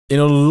In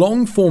a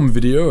long-form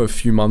video a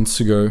few months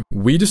ago,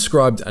 we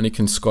described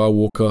Anakin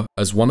Skywalker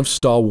as one of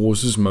Star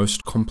Wars'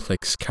 most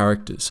complex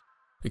characters,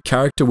 a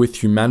character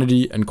with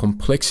humanity and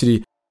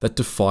complexity that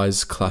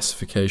defies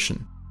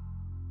classification.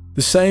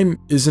 The same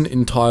isn't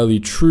entirely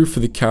true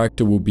for the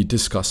character we'll be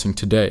discussing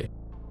today.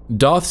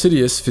 Darth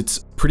Sidious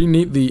fits pretty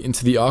neatly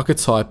into the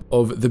archetype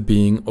of the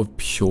being of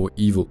pure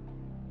evil.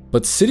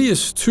 But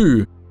Sidious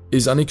too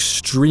is an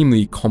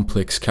extremely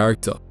complex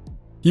character.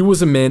 He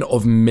was a man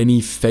of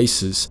many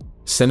faces: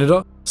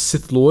 Senator,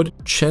 Sith Lord,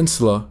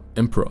 Chancellor,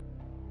 Emperor.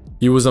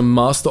 He was a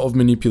master of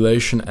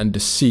manipulation and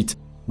deceit,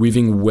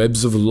 weaving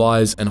webs of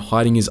lies and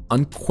hiding his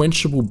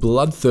unquenchable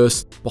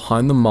bloodthirst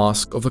behind the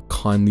mask of a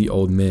kindly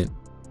old man.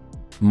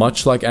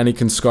 Much like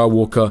Anakin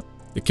Skywalker,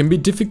 it can be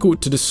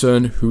difficult to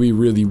discern who he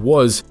really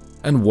was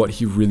and what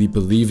he really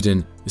believed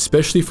in,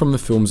 especially from the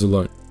films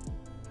alone.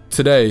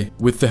 Today,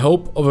 with the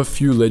help of a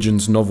few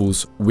Legends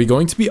novels, we're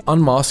going to be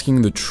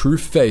unmasking the true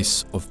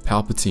face of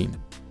Palpatine,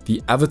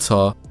 the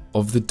avatar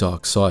of the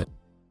dark side.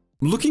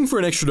 Looking for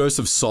an extra dose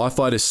of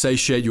sci-fi to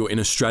satiate your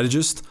inner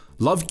strategist?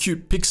 Love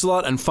cute pixel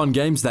art and fun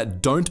games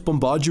that don't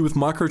bombard you with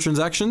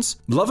microtransactions?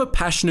 Love a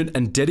passionate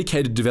and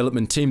dedicated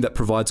development team that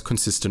provides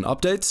consistent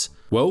updates?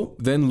 Well,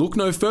 then look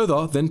no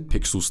further than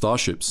Pixel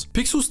Starships.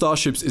 Pixel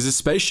Starships is a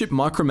spaceship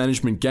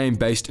micromanagement game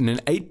based in an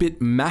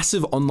 8-bit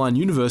massive online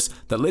universe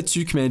that lets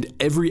you command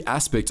every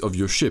aspect of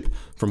your ship,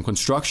 from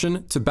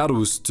construction to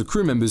battles to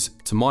crew members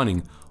to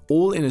mining,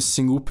 all in a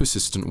single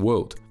persistent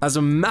world. As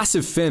a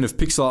massive fan of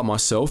pixel art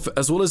myself,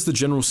 as well as the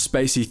general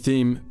spacey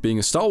theme, being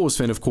a Star Wars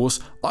fan of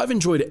course, I've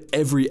enjoyed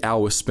every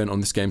hour spent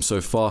on this game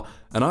so far,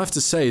 and I have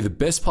to say the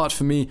best part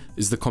for me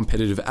is the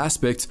competitive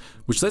aspect,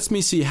 which lets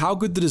me see how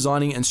good the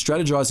designing and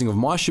strategizing of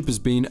my ship has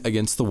been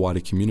against the wider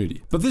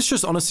community. But this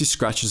just honestly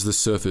scratches the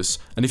surface,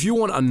 and if you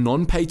want a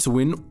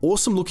non-pay-to-win,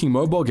 awesome looking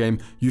mobile game,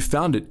 you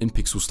found it in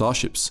Pixel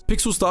Starships.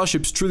 Pixel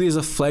Starships truly is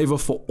a flavor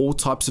for all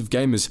types of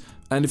gamers,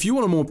 and if you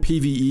want a more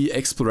PvE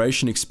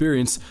exploration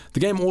experience, the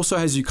game also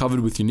has you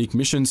covered with unique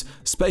missions,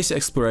 space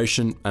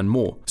exploration, and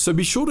more. So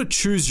be sure to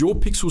choose your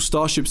Pixel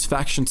Starships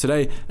faction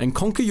today and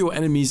conquer your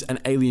enemies and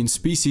alien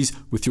species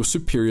with your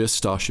superior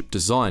starship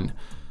design.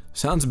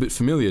 Sounds a bit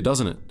familiar,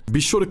 doesn't it?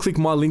 Be sure to click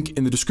my link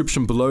in the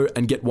description below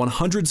and get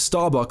 100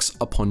 Starbucks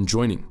upon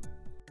joining.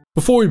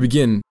 Before we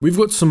begin, we've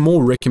got some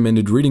more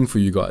recommended reading for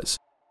you guys.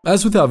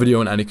 As with our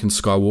video on Anakin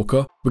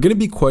Skywalker, we're going to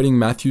be quoting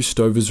Matthew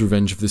Stover's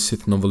Revenge of the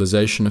Sith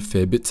novelization a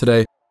fair bit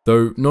today,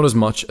 though not as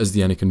much as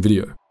the Anakin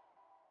video.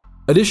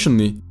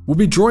 Additionally, we'll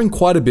be drawing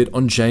quite a bit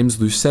on James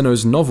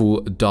Luceno's novel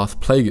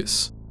Darth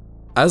Plagueis.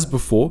 As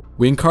before,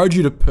 we encourage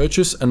you to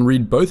purchase and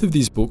read both of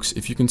these books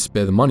if you can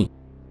spare the money.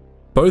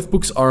 Both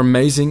books are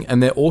amazing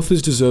and their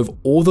authors deserve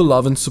all the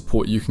love and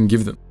support you can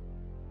give them.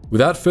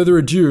 Without further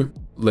ado,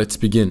 let's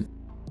begin.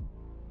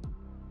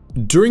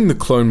 During the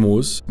Clone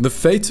Wars, the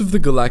fate of the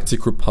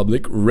Galactic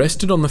Republic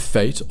rested on the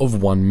fate of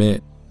one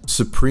man,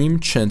 Supreme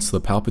Chancellor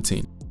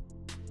Palpatine.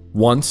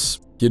 Once,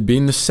 he had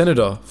been the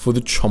senator for the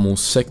Chomel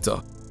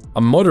sector,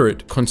 a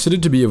moderate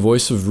considered to be a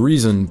voice of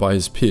reason by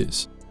his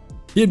peers.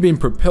 He had been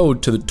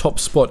propelled to the top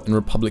spot in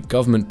Republic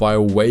government by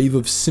a wave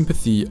of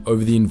sympathy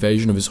over the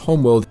invasion of his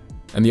homeworld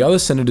and the other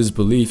senators'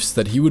 beliefs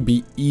that he would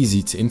be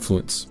easy to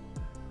influence.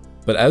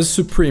 But as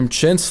Supreme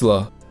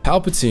Chancellor,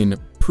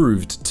 Palpatine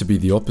proved to be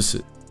the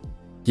opposite.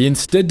 He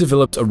instead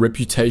developed a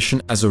reputation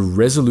as a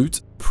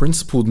resolute,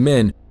 principled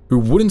man who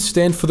wouldn't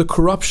stand for the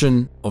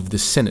corruption of the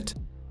Senate.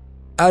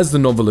 As the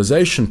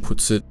novelization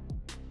puts it,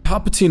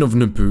 Palpatine of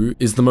Naboo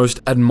is the most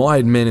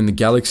admired man in the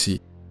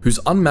galaxy, whose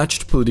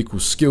unmatched political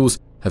skills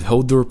have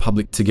held the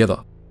Republic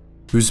together,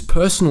 whose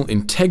personal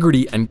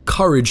integrity and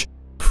courage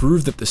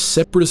prove that the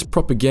separatist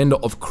propaganda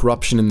of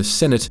corruption in the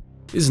Senate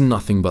is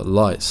nothing but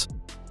lies.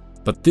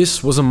 But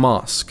this was a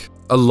mask,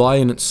 a lie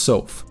in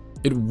itself.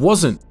 It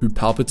wasn't who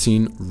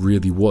Palpatine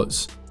really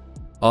was.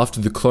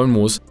 After the Clone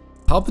Wars,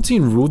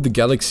 Palpatine ruled the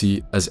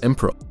galaxy as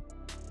Emperor.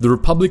 The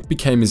Republic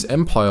became his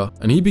empire,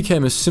 and he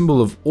became a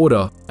symbol of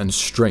order and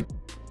strength.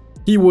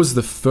 He was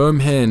the firm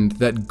hand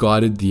that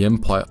guided the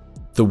Empire,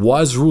 the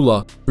wise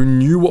ruler who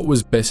knew what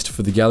was best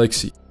for the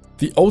galaxy,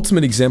 the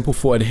ultimate example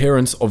for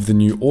adherents of the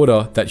new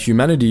order that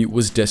humanity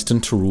was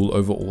destined to rule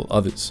over all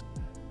others.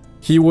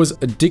 He was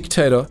a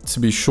dictator, to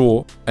be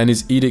sure, and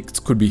his edicts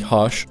could be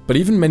harsh, but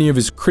even many of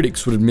his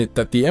critics would admit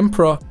that the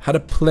Emperor had a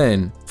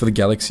plan for the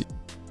galaxy.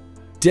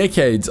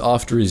 Decades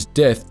after his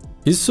death,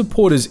 his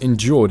supporters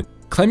endured,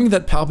 claiming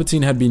that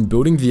Palpatine had been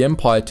building the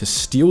Empire to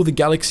steal the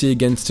galaxy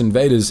against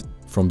invaders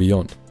from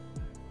beyond.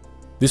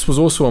 This was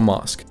also a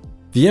mask.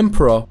 The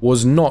Emperor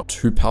was not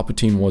who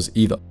Palpatine was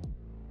either.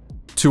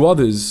 To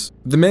others,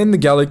 the man the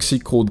galaxy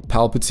called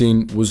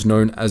Palpatine was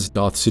known as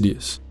Darth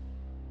Sidious.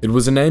 It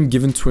was a name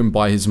given to him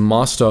by his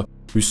master,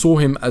 who saw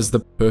him as the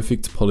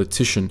perfect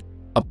politician,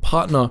 a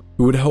partner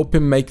who would help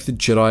him make the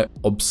Jedi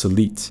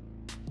obsolete.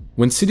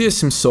 When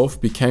Sidious himself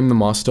became the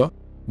master,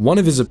 one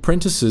of his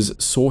apprentices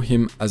saw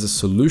him as a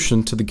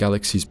solution to the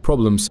galaxy's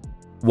problems,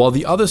 while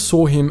the other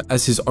saw him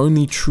as his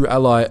only true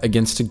ally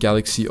against a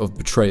galaxy of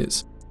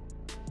betrayers.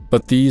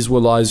 But these were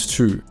lies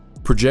too.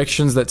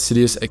 projections that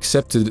Sidious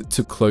accepted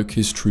to cloak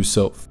his true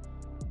self.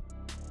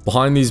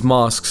 Behind these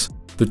masks,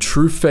 the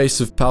true face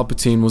of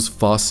Palpatine was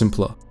far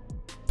simpler.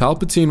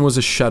 Palpatine was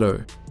a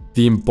shadow,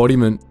 the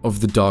embodiment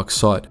of the dark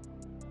side.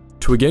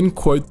 To again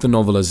quote the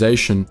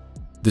novelization,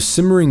 the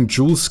simmering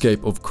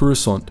jewelscape of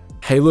Coruscant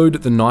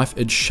haloed the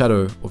knife-edged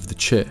shadow of the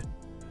chair.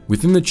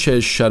 Within the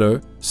chair's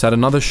shadow sat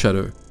another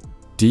shadow,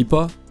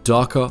 deeper,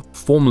 darker,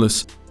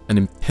 formless, and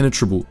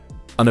impenetrable,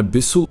 an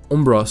abyssal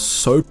umbra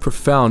so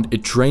profound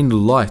it drained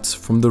light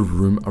from the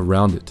room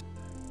around it,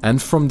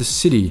 and from the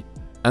city,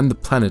 and the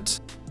planet,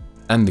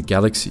 and the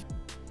galaxy.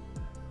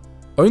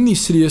 Only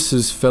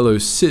Sidious's fellow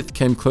Sith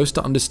came close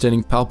to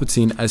understanding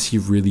Palpatine as he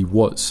really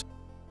was.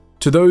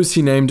 To those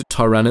he named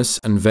Tyrannus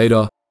and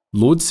Vader,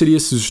 Lord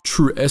Sidious's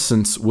true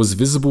essence was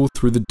visible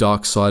through the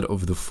dark side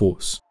of the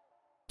Force.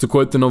 To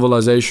quote the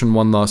novelization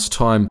one last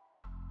time,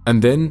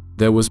 and then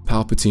there was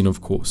Palpatine,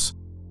 of course.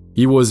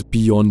 He was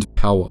beyond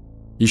power.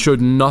 He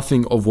showed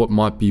nothing of what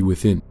might be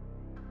within.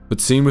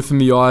 But seen within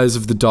the eyes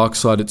of the dark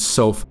side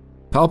itself,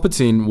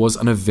 Palpatine was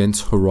an event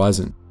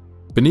horizon.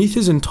 Beneath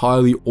his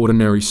entirely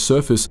ordinary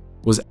surface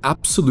was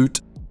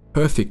absolute,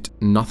 perfect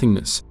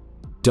nothingness.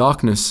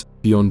 Darkness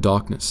beyond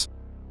darkness.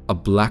 A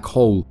black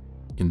hole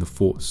in the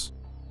Force.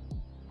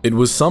 It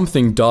was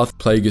something Darth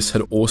Plagueis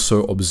had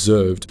also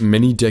observed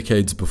many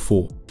decades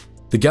before.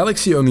 The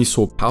galaxy only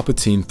saw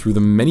Palpatine through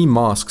the many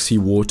masks he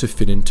wore to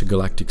fit into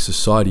galactic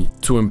society,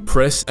 to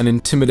impress and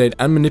intimidate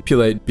and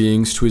manipulate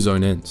beings to his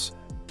own ends.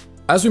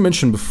 As we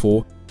mentioned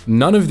before,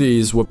 none of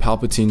these were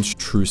Palpatine's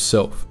true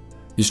self.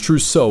 His true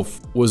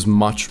self was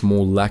much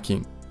more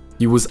lacking.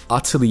 He was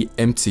utterly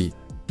empty,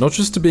 not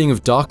just a being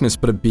of darkness,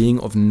 but a being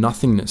of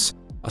nothingness,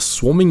 a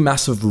swarming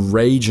mass of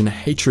rage and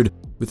hatred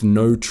with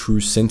no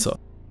true center.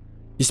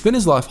 He spent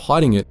his life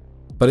hiding it,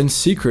 but in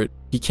secret,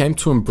 he came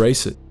to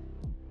embrace it.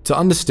 To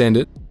understand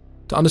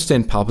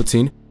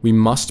Palpatine, we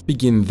must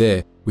begin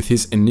there with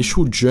his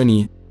initial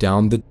journey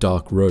down the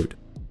dark road.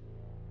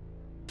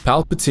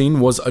 Palpatine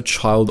was a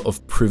child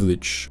of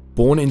privilege,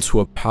 born into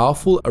a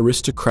powerful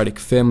aristocratic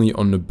family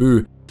on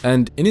Naboo,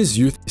 and in his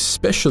youth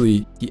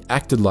especially, he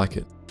acted like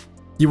it.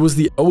 He was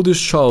the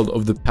eldest child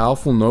of the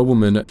powerful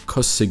nobleman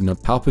Cosigna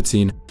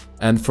Palpatine,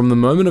 and from the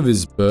moment of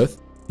his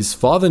birth, his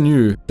father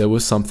knew there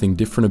was something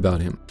different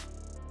about him.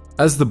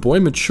 As the boy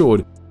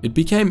matured, it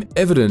became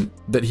evident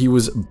that he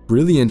was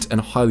brilliant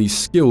and highly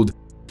skilled,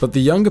 but the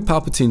younger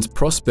Palpatine's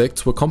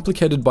prospects were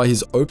complicated by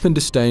his open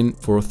disdain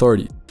for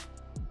authority.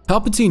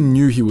 Palpatine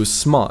knew he was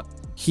smart,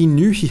 he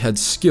knew he had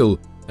skill,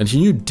 and he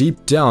knew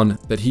deep down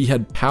that he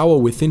had power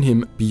within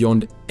him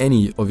beyond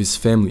any of his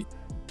family.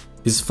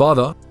 His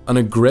father, an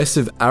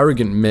aggressive,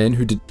 arrogant man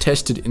who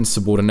detested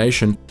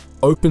insubordination,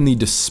 openly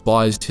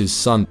despised his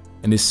son,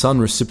 and his son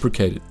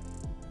reciprocated.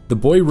 The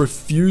boy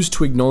refused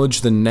to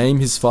acknowledge the name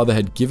his father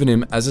had given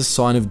him as a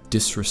sign of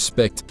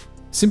disrespect,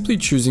 simply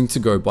choosing to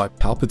go by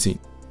Palpatine.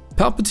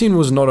 Palpatine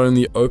was not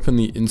only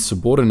openly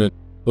insubordinate,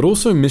 but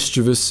also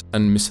mischievous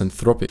and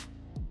misanthropic.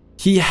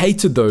 He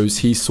hated those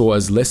he saw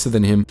as lesser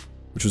than him,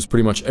 which was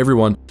pretty much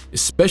everyone,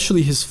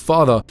 especially his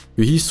father,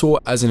 who he saw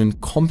as an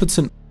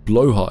incompetent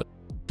blowhard,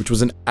 which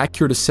was an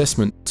accurate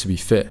assessment, to be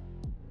fair.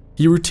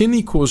 He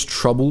routinely caused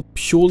trouble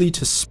purely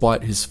to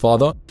spite his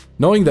father,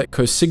 knowing that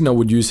Cosigna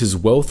would use his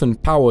wealth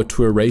and power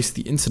to erase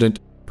the incident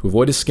to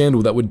avoid a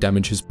scandal that would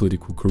damage his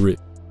political career.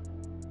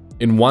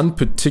 In one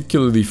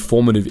particularly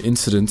formative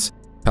incident,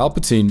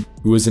 Palpatine,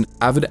 who was an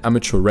avid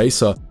amateur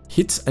racer,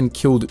 hit and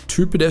killed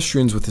 2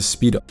 pedestrians with a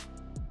speeder.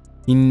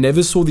 He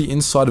never saw the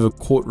inside of a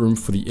courtroom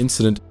for the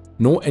incident,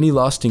 nor any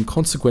lasting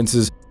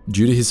consequences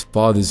due to his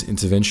father's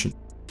intervention.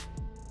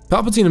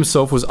 Palpatine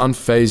himself was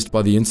unfazed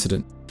by the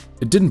incident.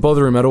 It didn't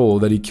bother him at all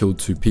that he killed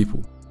 2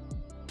 people.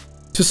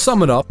 To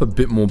sum it up a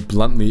bit more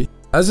bluntly,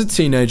 as a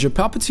teenager,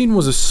 Palpatine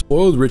was a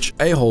spoiled rich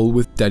a-hole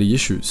with daddy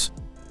issues.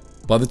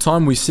 By the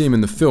time we see him in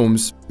the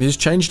films, he's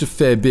changed a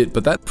fair bit,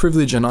 but that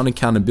privilege and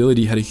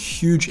unaccountability had a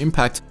huge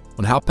impact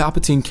on how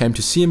Palpatine came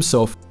to see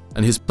himself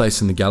and his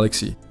place in the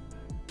galaxy.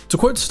 To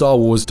quote Star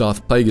Wars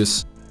Darth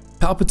Plagueis,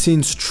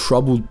 Palpatine's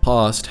troubled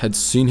past had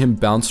seen him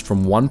bounce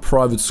from one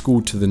private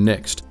school to the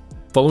next,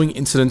 following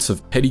incidents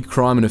of petty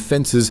crime and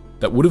offences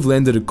that would have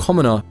landed a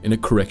commoner in a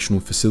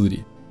correctional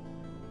facility.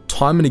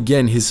 Time and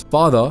again, his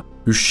father,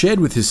 who shared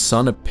with his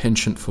son a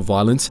penchant for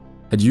violence,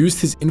 had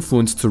used his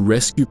influence to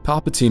rescue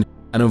Palpatine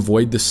and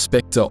avoid the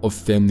spectre of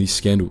family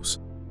scandals.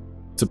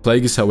 To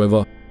Plagueis,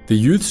 however, the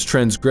youth's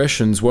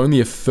transgressions were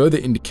only a further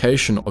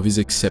indication of his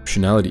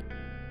exceptionality.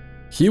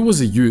 Here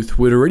was a youth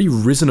who had already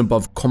risen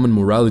above common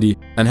morality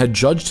and had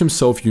judged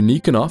himself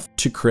unique enough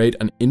to create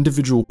an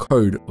individual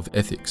code of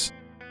ethics.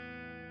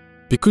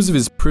 Because of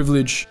his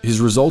privilege,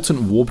 his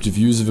resultant warped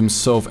views of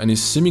himself, and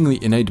his seemingly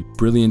innate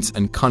brilliance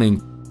and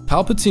cunning,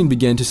 Palpatine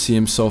began to see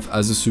himself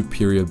as a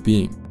superior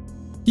being.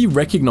 He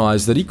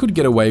recognized that he could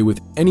get away with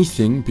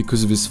anything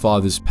because of his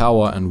father's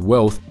power and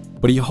wealth,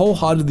 but he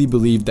wholeheartedly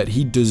believed that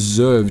he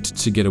deserved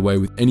to get away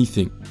with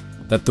anything,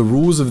 that the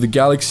rules of the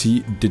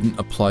galaxy didn't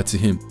apply to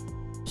him.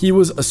 He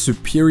was a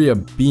superior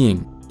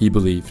being, he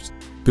believed,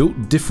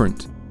 built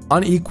different,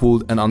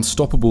 unequaled and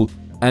unstoppable,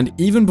 and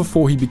even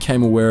before he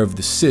became aware of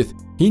the Sith,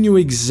 he knew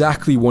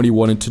exactly what he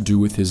wanted to do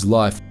with his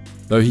life,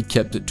 though he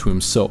kept it to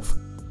himself.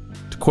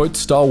 To quote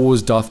Star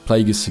Wars Darth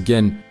Plagueis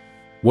again,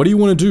 "What do you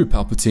want to do,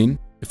 Palpatine,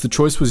 if the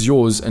choice was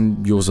yours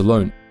and yours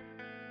alone?"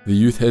 The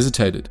youth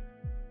hesitated.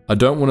 "I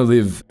don't want to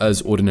live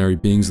as ordinary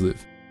beings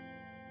live."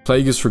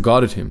 Plagueis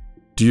regarded him.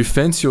 "Do you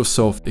fancy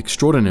yourself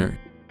extraordinary?"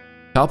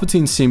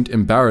 Palpatine seemed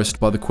embarrassed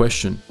by the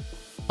question.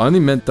 "I only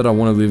meant that I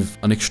want to live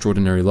an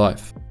extraordinary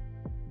life."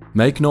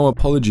 "Make no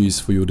apologies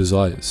for your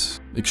desires.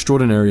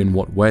 Extraordinary in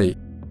what way?"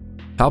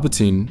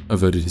 Palpatine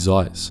averted his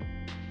eyes.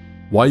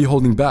 "Why are you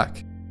holding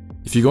back?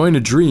 If you're going to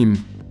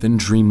dream, then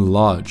dream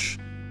large."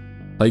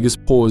 Plagueis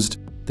paused,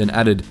 then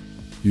added,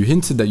 "You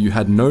hinted that you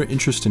had no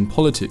interest in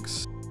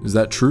politics. Is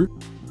that true?"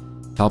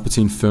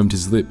 Palpatine firmed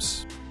his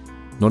lips.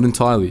 "Not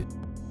entirely."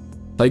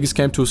 Plagueis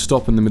came to a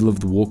stop in the middle of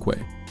the walkway.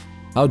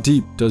 "How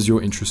deep does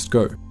your interest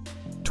go?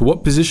 To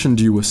what position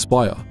do you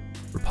aspire?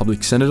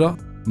 Republic Senator?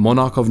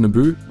 Monarch of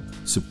Naboo?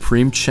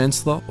 Supreme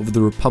Chancellor of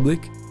the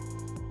Republic?"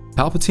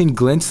 Palpatine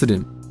glanced at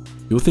him.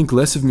 "You'll think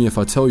less of me if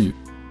I tell you."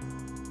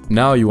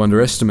 "Now you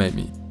underestimate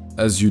me,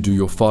 as you do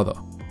your father."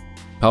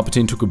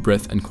 Palpatine took a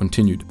breath and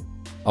continued,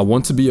 "I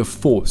want to be a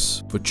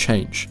force for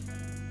change."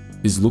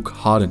 His look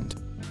hardened.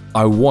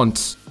 "I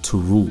want to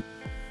rule."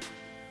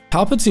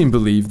 Palpatine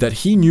believed that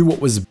he knew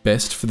what was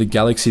best for the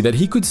galaxy, that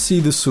he could see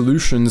the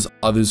solutions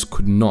others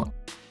could not.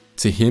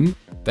 To him,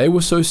 they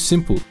were so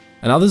simple,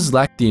 and others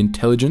lacked the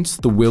intelligence,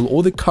 the will,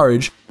 or the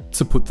courage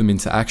to put them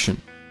into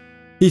action.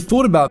 He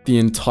thought about the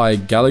entire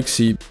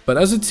galaxy, but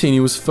as a teen he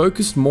was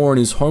focused more on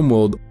his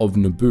homeworld of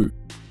Naboo.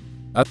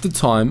 At the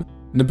time,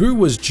 Naboo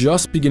was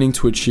just beginning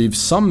to achieve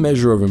some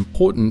measure of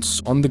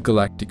importance on the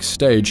galactic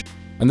stage,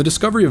 and the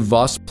discovery of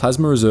vast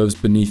plasma reserves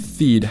beneath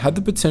Theed had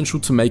the potential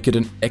to make it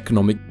an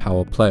economic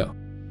power player.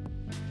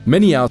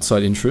 Many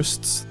outside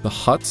interests, the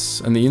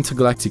Hutts and the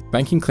intergalactic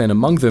banking clan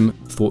among them,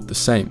 thought the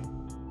same.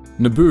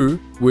 Naboo,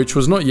 which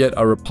was not yet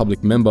a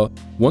Republic member,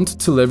 wanted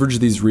to leverage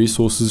these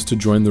resources to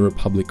join the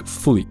Republic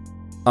fully,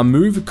 a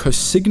move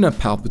Cosigna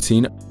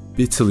Palpatine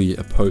bitterly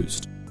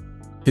opposed.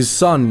 His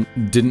son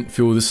didn't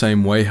feel the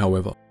same way,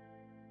 however.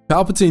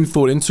 Palpatine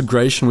thought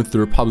integration with the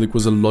Republic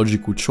was a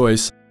logical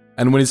choice,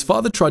 and when his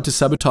father tried to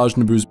sabotage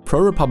Naboo's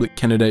pro-Republic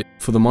candidate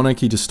for the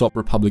monarchy to stop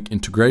Republic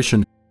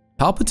integration,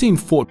 Palpatine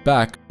fought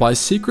back by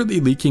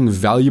secretly leaking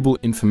valuable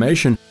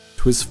information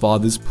to his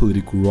father's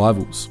political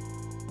rivals.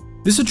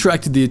 This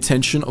attracted the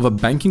attention of a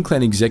banking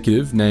clan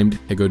executive named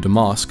Hego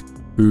Damask,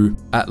 who,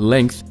 at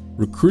length,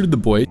 recruited the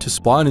boy to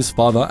spy on his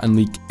father and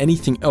leak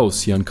anything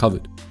else he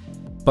uncovered.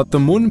 But the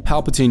Mun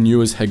Palpatine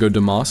knew as Hego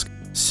Damask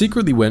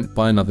secretly went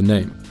by another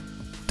name,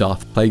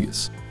 Darth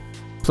Plagueis.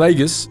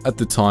 Plagueis, at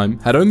the time,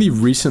 had only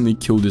recently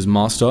killed his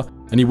master,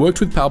 and he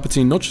worked with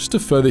Palpatine not just to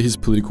further his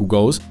political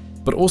goals,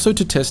 but also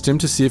to test him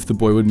to see if the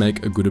boy would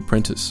make a good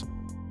apprentice.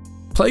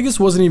 Plagueis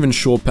wasn't even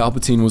sure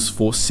Palpatine was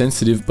force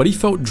sensitive, but he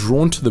felt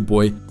drawn to the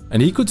boy,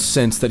 and he could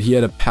sense that he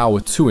had a power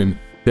to him,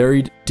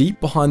 buried deep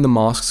behind the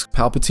masks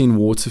Palpatine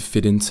wore to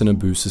fit into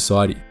Naboo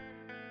society.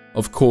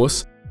 Of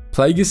course,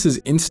 Plagueis'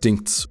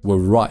 instincts were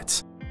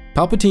right.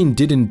 Palpatine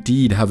did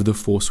indeed have the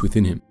Force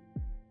within him.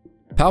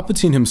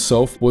 Palpatine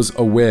himself was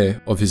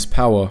aware of his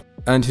power,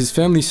 and his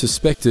family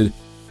suspected,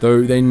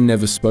 though they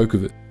never spoke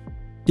of it.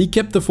 He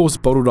kept the Force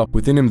bottled up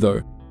within him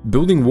though,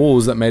 building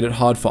walls that made it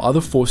hard for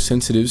other Force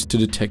sensitives to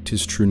detect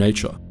his true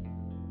nature.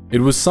 It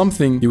was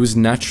something he was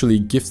naturally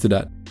gifted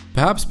at,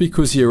 perhaps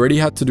because he already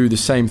had to do the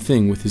same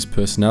thing with his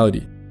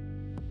personality.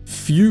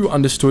 Few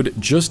understood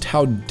just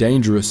how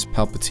dangerous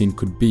Palpatine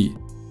could be.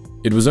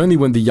 It was only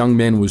when the young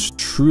man was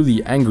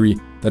truly angry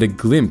that a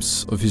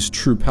glimpse of his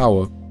true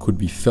power could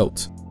be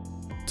felt.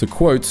 To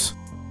quote,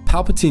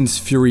 Palpatine's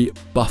fury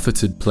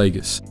buffeted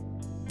Plagueis.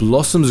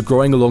 Blossoms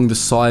growing along the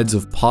sides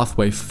of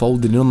pathway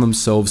folded in on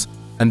themselves,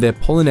 and their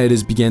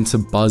pollinators began to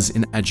buzz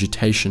in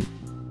agitation.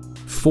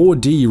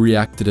 4D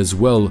reacted as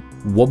well,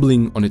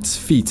 wobbling on its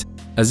feet,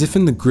 as if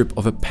in the grip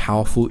of a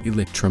powerful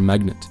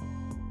electromagnet.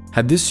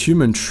 Had this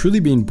human truly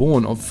been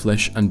born of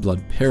flesh and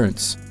blood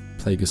parents?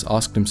 Plagueis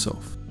asked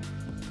himself.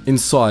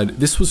 Inside,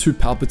 this was who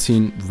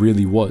Palpatine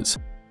really was,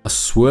 a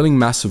swirling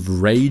mass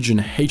of rage and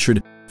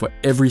hatred for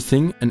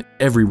everything and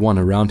everyone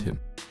around him.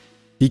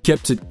 He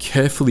kept it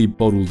carefully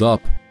bottled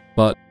up,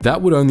 but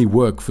that would only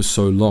work for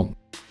so long.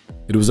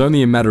 It was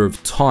only a matter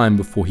of time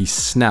before he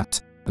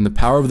snapped and the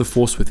power of the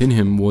Force within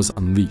him was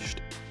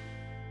unleashed.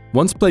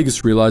 Once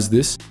Plagueis realized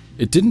this,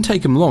 it didn't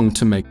take him long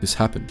to make this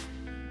happen.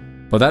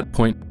 By that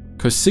point,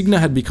 Cosigna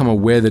had become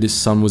aware that his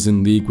son was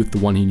in league with the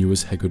one he knew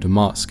as Hego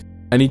Damask,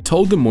 and he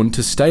told the Mun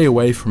to stay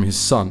away from his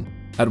son,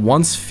 at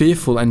once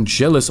fearful and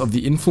jealous of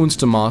the influence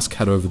Damask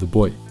had over the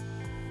boy.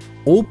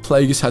 All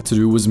Plagueis had to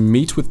do was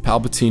meet with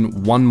Palpatine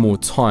one more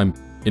time,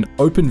 in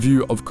open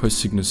view of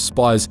Cosigna's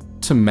spies,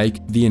 to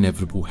make the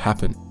inevitable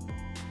happen.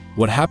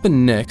 What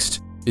happened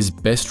next is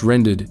best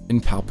rendered in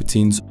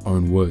Palpatine's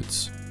own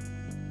words.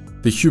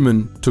 The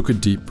human took a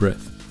deep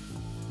breath.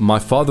 My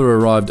father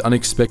arrived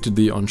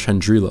unexpectedly on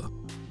Chandrila.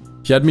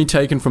 He had me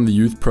taken from the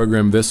youth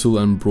program vessel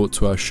and brought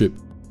to our ship.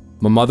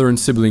 My mother and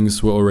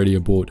siblings were already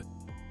aboard.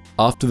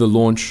 After the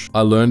launch,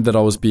 I learned that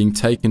I was being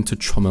taken to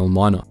Chomel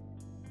Minor,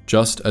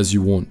 just as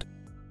you warned.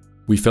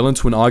 We fell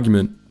into an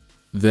argument,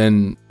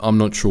 then I'm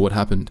not sure what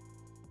happened.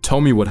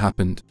 Tell me what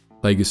happened,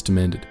 Plagueis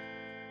demanded.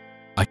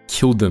 I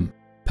killed them,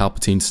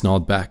 Palpatine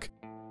snarled back.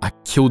 I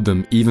killed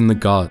them, even the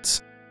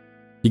guards.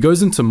 He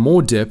goes into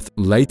more depth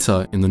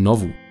later in the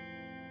novel.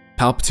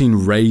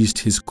 Palpatine raised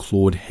his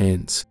clawed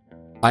hands.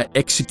 I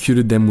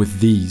executed them with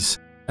these,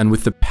 and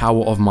with the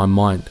power of my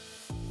mind.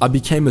 I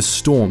became a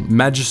storm,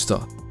 magister,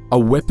 a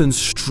weapon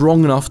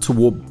strong enough to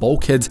warp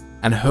bulkheads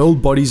and hurl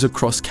bodies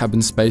across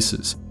cabin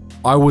spaces.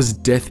 I was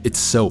death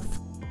itself.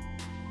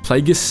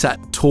 Plagueis sat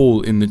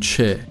tall in the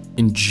chair,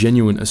 in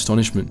genuine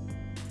astonishment.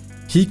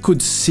 He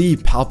could see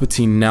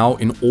Palpatine now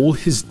in all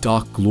his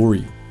dark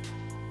glory.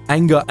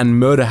 Anger and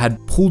murder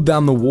had pulled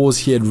down the walls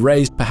he had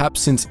raised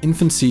perhaps since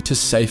infancy to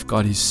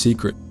safeguard his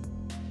secret.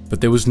 But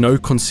there was no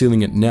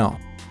concealing it now.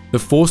 The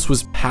Force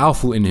was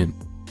powerful in him.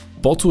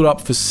 Bottled up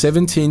for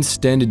 17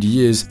 standard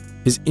years,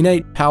 his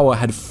innate power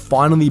had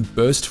finally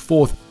burst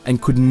forth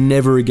and could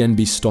never again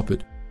be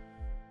stopped.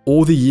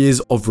 All the years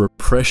of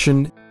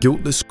repression,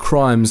 guiltless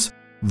crimes,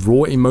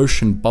 raw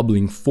emotion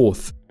bubbling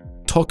forth,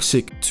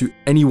 toxic to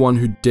anyone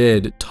who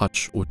dared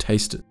touch or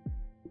taste it.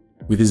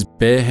 With his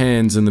bare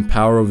hands and the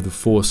power of the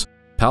Force,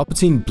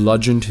 Palpatine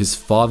bludgeoned his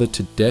father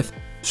to death,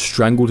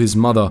 strangled his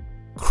mother,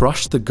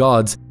 crushed the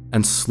guards,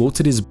 and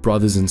slaughtered his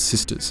brothers and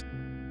sisters.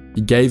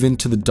 He gave in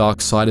to the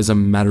dark side as a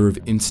matter of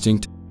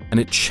instinct, and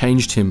it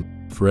changed him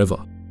forever.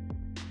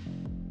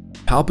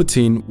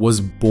 Palpatine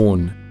was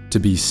born to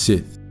be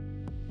Sith.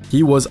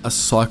 He was a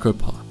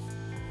psychopath.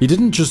 He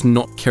didn't just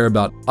not care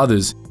about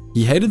others,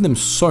 he hated them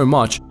so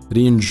much that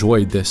he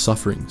enjoyed their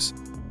sufferings.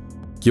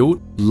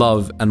 Guilt,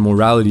 love, and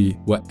morality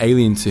were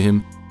alien to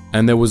him,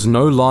 and there was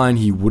no line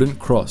he wouldn't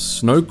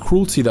cross, no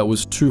cruelty that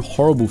was too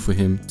horrible for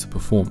him to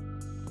perform.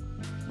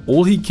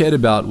 All he cared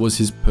about was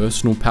his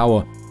personal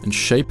power and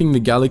shaping the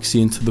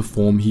galaxy into the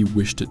form he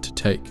wished it to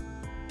take.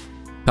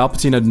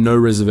 Palpatine had no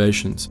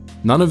reservations,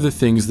 none of the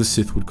things the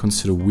Sith would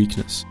consider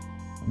weakness.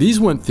 These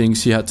weren't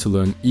things he had to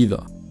learn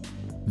either.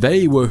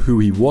 They were who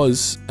he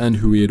was and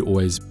who he had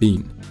always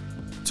been.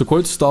 To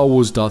quote Star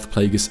Wars Darth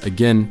Plagueis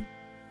again,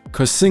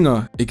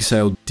 Kosinga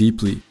exhaled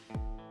deeply.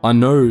 I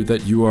know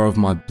that you are of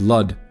my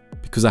blood,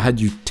 because I had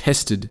you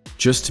tested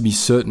just to be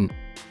certain.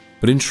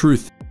 But in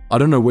truth, I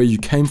don't know where you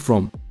came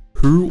from,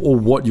 who or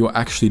what you're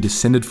actually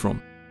descended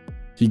from.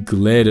 He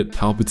glared at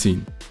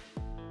Palpatine.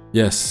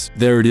 Yes,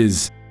 there it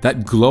is,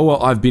 that glower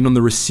I've been on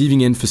the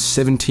receiving end for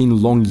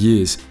 17 long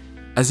years.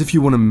 As if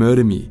you want to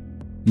murder me.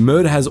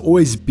 Murder has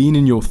always been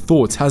in your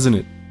thoughts, hasn't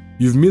it?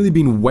 You've merely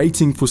been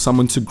waiting for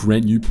someone to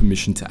grant you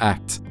permission to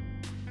act.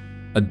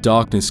 A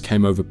darkness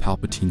came over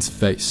Palpatine's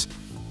face.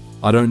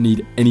 I don't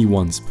need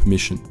anyone's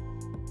permission.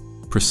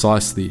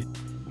 Precisely,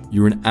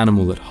 you're an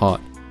animal at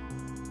heart.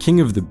 King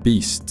of the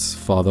beasts,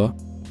 father,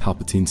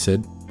 Palpatine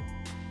said.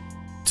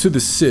 To the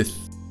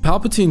Sith,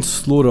 Palpatine's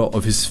slaughter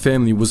of his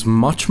family was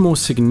much more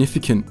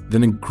significant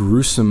than a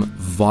gruesome,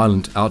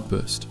 violent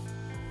outburst.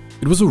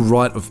 It was a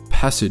rite of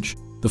passage,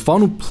 the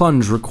final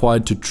plunge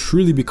required to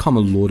truly become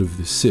a Lord of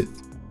the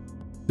Sith.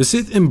 The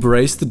Sith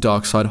embraced the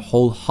dark side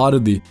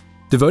wholeheartedly,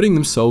 devoting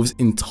themselves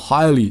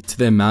entirely to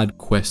their mad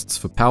quests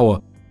for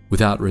power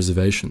without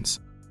reservations.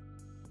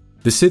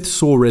 The Sith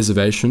saw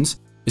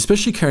reservations,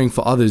 especially caring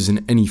for others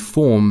in any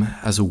form,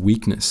 as a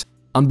weakness,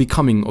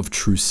 unbecoming of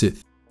true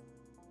Sith.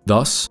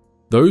 Thus,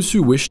 those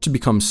who wished to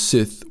become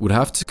Sith would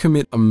have to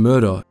commit a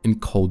murder in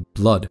cold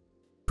blood,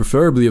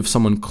 preferably of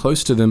someone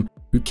close to them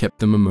who kept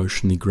them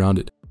emotionally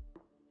grounded.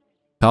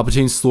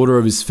 Palpatine's slaughter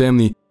of his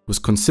family was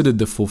considered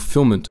the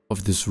fulfillment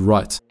of this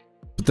rite,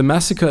 but the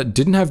massacre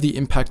didn't have the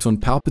impact on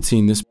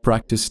Palpatine this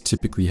practice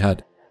typically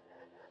had.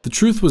 The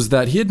truth was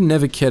that he had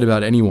never cared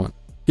about anyone.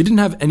 He didn't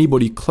have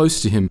anybody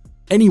close to him,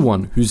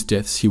 anyone whose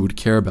deaths he would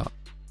care about.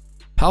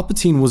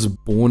 Palpatine was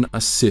born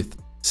a Sith,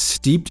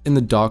 steeped in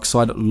the dark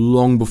side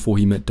long before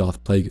he met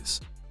Darth Plagueis.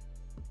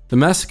 The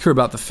massacre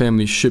about the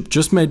family ship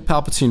just made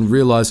Palpatine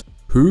realize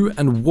who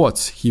and what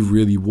he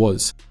really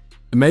was.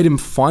 It made him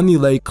finally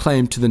lay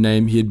claim to the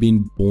name he had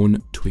been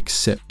born to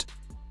accept,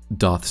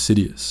 Darth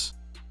Sidious.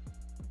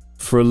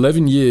 For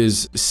 11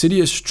 years,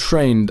 Sidious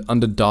trained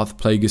under Darth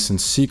Plagueis in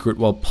secret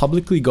while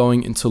publicly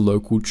going into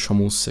local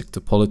Chomel sector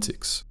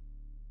politics.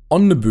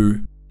 On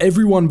Naboo,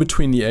 everyone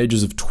between the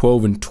ages of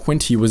 12 and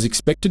 20 was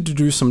expected to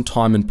do some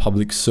time in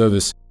public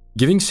service,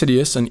 giving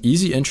Sidious an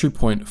easy entry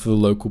point for the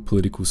local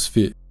political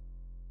sphere.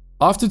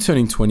 After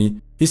turning 20,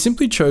 he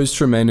simply chose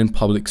to remain in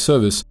public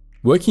service,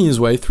 working his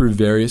way through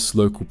various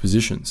local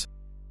positions.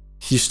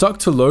 He stuck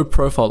to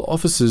low-profile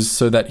offices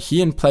so that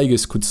he and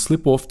Plagueis could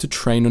slip off to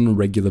train on a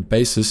regular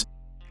basis,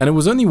 and it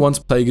was only once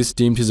Plagueis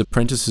deemed his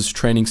apprentice's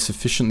training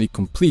sufficiently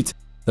complete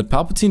that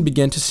Palpatine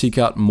began to seek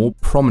out more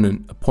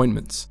prominent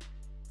appointments.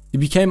 He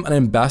became an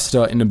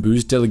ambassador in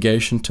Naboo's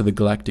delegation to the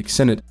Galactic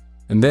Senate,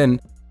 and then,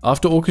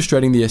 after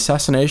orchestrating the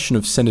assassination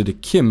of Senator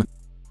Kim,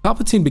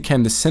 Palpatine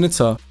became the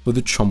senator for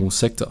the Chomel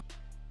sector.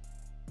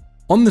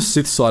 On the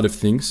Sith side of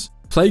things,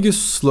 Plagueis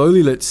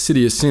slowly let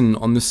Sidious in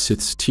on the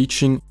Sith's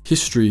teaching,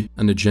 history,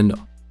 and agenda.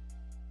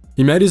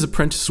 He made his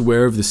apprentice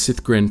aware of the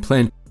Sith Grand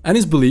Plan and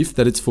his belief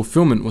that its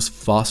fulfillment was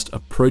fast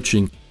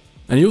approaching,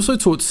 and he also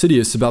taught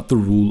Sidious about the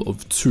Rule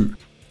of Two.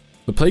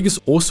 But Plagueis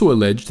also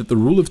alleged that the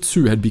Rule of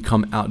Two had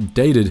become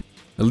outdated,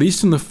 at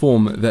least in the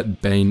form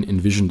that Bane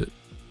envisioned it.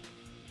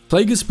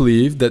 Plagueis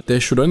believed that there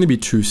should only be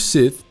two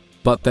Sith,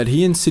 but that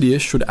he and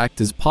Sidious should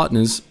act as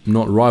partners,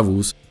 not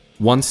rivals,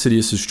 once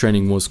Sidious's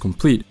training was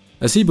complete,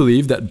 as he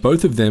believed that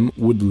both of them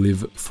would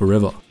live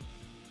forever.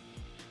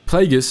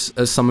 Plagueis,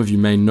 as some of you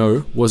may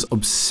know, was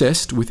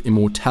obsessed with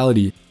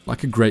immortality,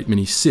 like a great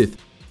many Sith,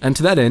 and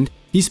to that end,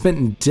 he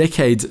spent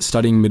decades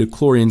studying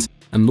midichlorians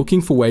and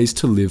looking for ways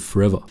to live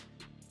forever.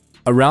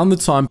 Around the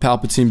time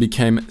Palpatine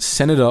became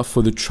Senator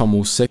for the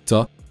Chomel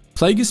sector,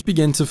 Plagueis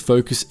began to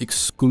focus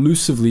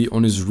exclusively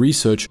on his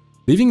research,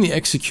 leaving the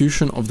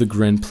execution of the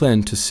Grand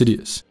Plan to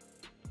Sidious.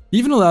 He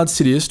even allowed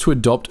Sidious to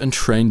adopt and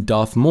train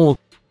Darth Maul,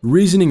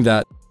 reasoning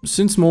that,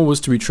 since Maul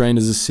was to be trained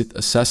as a Sith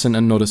assassin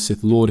and not a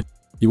Sith Lord,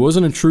 he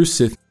wasn't a true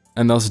Sith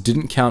and thus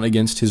didn't count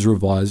against his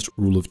revised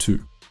Rule of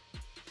Two.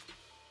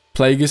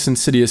 Plagueis and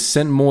Sidious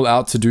sent Maul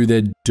out to do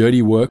their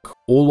dirty work,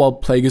 all while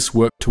Plagueis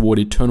worked toward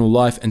eternal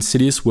life and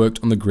Sidious worked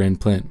on the Grand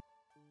Plan.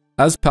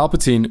 As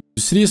Palpatine,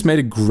 Sidious made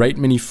a great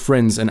many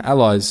friends and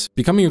allies,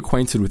 becoming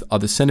acquainted with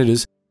other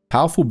senators,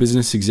 powerful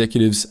business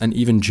executives, and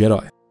even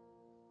Jedi.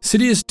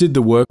 Sidious did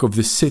the work of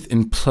the Sith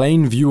in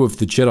plain view of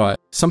the Jedi,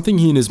 something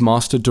he and his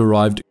master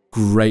derived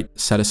great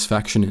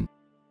satisfaction in.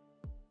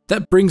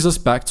 That brings us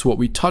back to what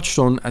we touched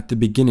on at the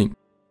beginning,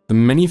 the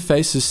many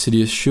faces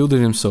Sidious shielded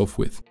himself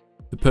with,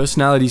 the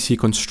personalities he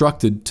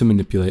constructed to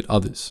manipulate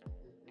others.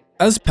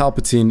 As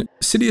Palpatine,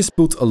 Sidious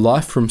built a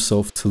life for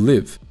himself to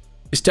live,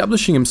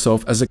 establishing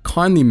himself as a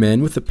kindly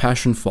man with a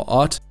passion for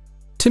art,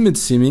 timid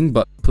seeming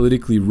but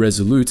politically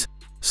resolute,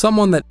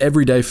 someone that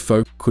everyday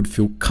folk could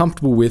feel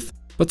comfortable with,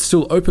 but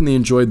still openly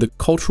enjoyed the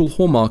cultural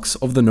hallmarks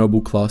of the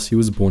noble class he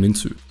was born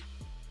into.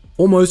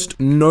 Almost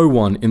no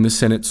one in the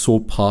Senate saw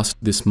past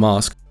this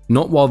mask,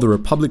 not while the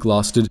Republic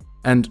lasted,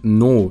 and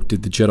nor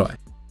did the Jedi.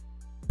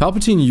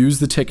 Palpatine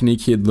used the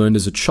technique he had learned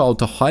as a child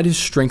to hide his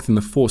strength in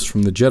the Force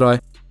from the Jedi,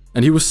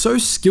 and he was so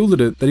skilled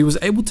at it that he was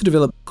able to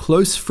develop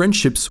close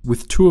friendships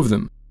with two of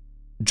them,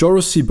 Joro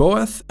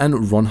Siboath and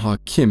Ronha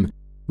Kim,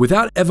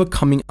 without ever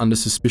coming under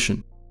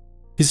suspicion.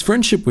 His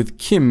friendship with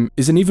Kim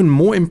is an even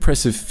more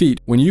impressive feat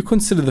when you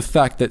consider the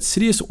fact that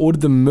Sidious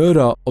ordered the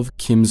murder of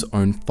Kim's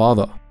own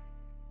father.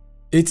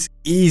 It's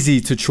easy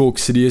to chalk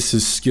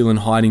Sidious's skill in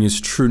hiding his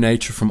true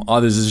nature from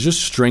others as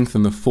just strength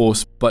in the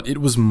Force, but it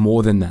was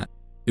more than that.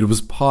 It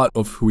was part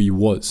of who he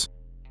was.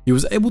 He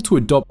was able to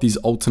adopt these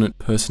alternate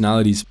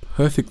personalities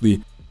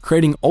perfectly,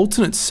 creating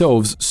alternate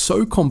selves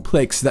so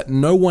complex that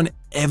no one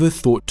ever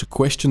thought to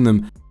question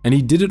them, and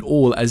he did it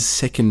all as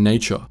second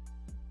nature.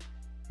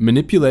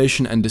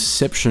 Manipulation and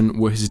deception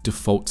were his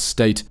default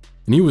state,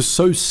 and he was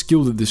so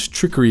skilled at this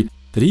trickery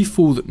that he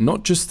fooled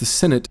not just the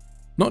Senate,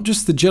 not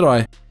just the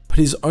Jedi, but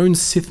his own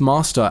Sith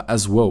Master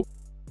as well.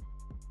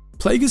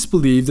 Plagueis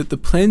believed that the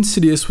plan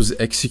Sidious was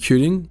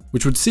executing,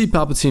 which would see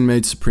Palpatine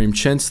made Supreme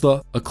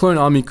Chancellor, a clone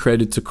army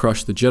created to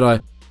crush the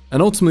Jedi,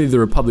 and ultimately the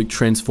Republic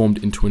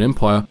transformed into an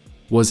empire,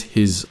 was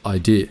his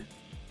idea.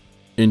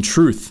 In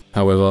truth,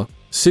 however,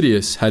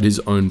 Sidious had his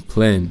own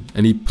plan,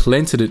 and he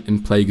planted it in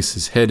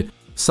Plagueis' head,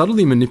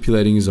 subtly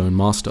manipulating his own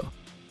master.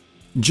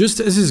 Just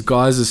as his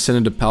guise as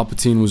Senator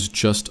Palpatine was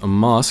just a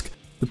mask,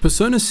 the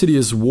persona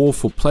Sidious wore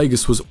for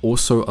Plagueis was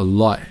also a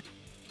lie.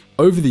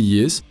 Over the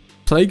years,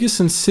 Plagueis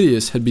and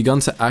Sidious had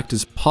begun to act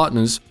as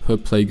partners per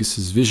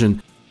Plagueis'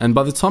 vision, and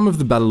by the time of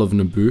the Battle of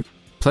Naboo,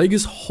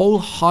 Plagueis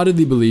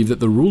wholeheartedly believed that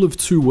the Rule of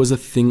Two was a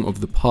thing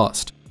of the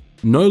past,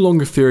 no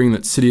longer fearing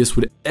that Sidious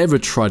would ever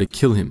try to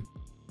kill him.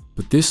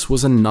 But this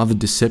was another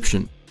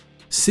deception.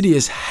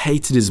 Sidious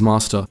hated his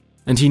master,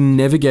 and he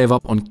never gave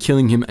up on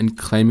killing him and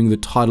claiming the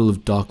title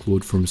of Dark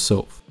Lord for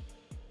himself.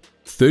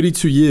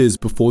 32 years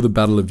before the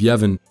Battle of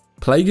Yavin,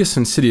 Plagueis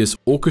and Sidious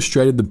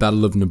orchestrated the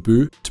Battle of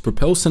Naboo to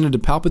propel Senator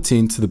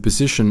Palpatine to the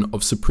position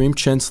of Supreme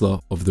Chancellor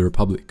of the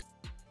Republic.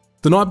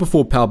 The night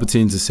before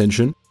Palpatine's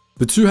ascension,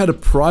 the two had a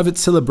private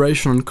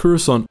celebration on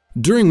Coruscant,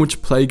 during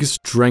which Plagueis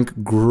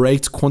drank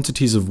great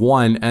quantities of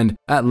wine and,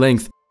 at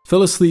length,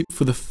 fell asleep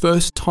for the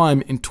first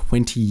time in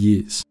 20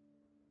 years.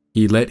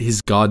 He let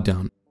his guard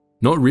down,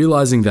 not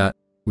realizing that,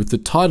 with the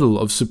title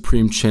of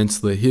Supreme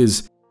Chancellor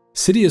his,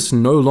 Sidious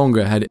no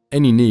longer had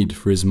any need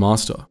for his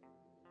master.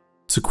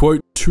 To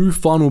quote two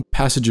final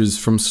passages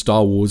from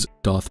Star Wars'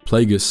 Darth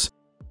Plagueis,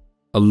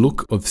 a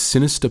look of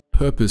sinister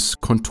purpose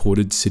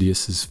contorted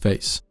Sidious's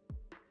face.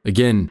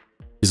 Again,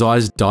 his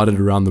eyes darted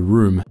around the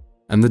room,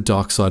 and the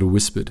Darksider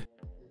whispered,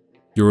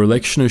 "Your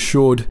election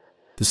assured,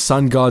 the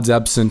Sun Guards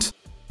absent,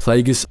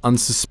 Plagueis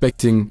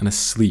unsuspecting and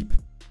asleep,"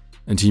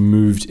 and he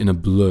moved in a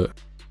blur.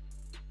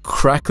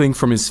 Crackling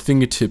from his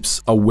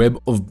fingertips, a web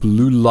of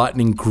blue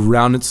lightning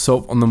ground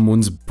itself on the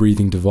Mun's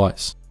breathing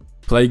device.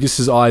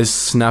 Plagueis' eyes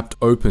snapped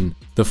open,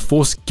 the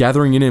Force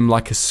gathering in him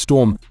like a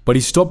storm, but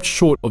he stopped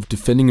short of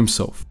defending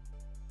himself.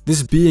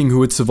 This being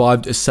who had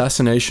survived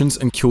assassinations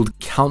and killed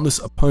countless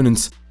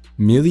opponents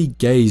merely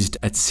gazed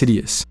at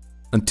Sidious,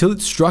 until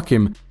it struck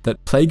him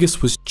that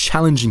Plagueis was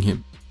challenging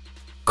him.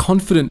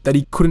 Confident that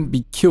he couldn't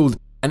be killed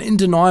and in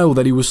denial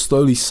that he was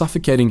slowly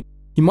suffocating,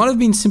 he might have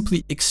been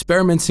simply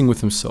experimenting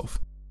with himself,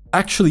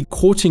 actually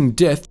courting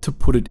death to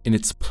put it in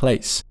its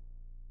place.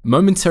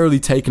 Momentarily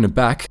taken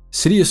aback,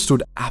 Sidious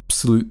stood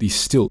absolutely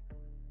still.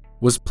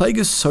 Was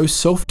Plagueis so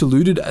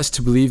self-deluded as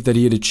to believe that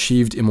he had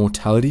achieved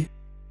immortality?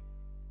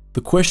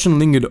 The question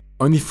lingered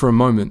only for a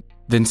moment,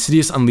 then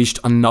Sidious unleashed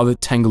another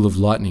tangle of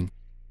lightning,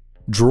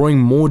 drawing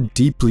more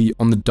deeply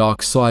on the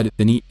dark side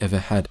than he ever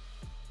had.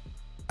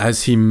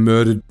 As he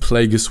murdered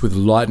Plagueis with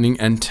lightning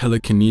and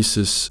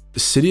telekinesis,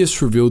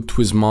 Sidious revealed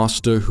to his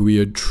master who he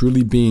had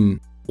truly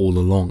been all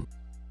along.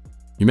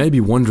 You may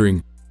be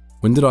wondering,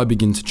 when did I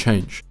begin to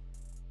change?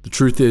 The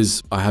truth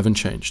is, I haven't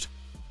changed.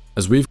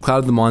 As we've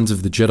clouded the minds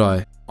of the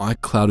Jedi, I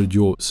clouded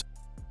yours.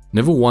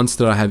 Never once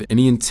did I have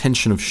any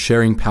intention of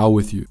sharing power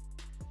with you.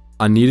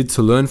 I needed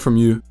to learn from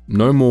you,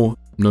 no more,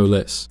 no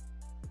less.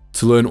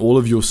 To learn all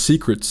of your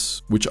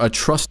secrets, which I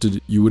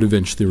trusted you would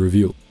eventually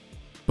reveal.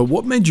 But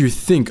what made you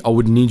think I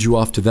would need you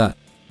after that?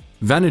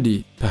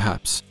 Vanity,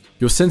 perhaps.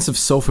 Your sense of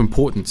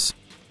self-importance.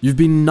 You've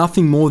been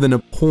nothing more than a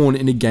pawn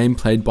in a game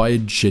played by a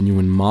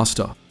genuine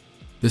master.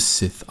 The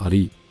Sith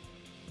Ari.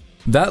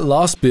 That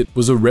last bit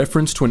was a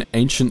reference to an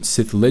ancient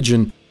Sith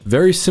legend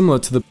very similar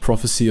to the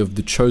prophecy of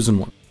the Chosen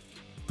One.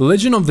 The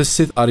legend of the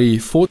Sith Ari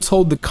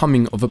foretold the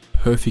coming of a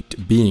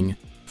perfect being,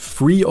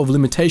 free of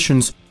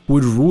limitations, who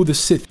would rule the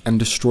Sith and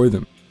destroy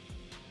them.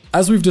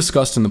 As we've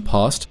discussed in the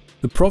past,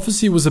 the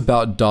prophecy was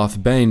about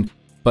Darth Bane,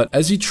 but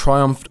as he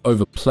triumphed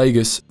over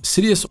Plagueis,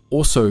 Sidious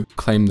also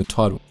claimed the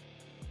title.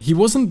 He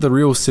wasn't the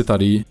real Sith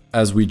Ari,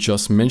 as we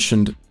just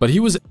mentioned, but he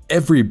was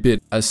every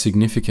bit as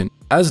significant,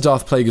 as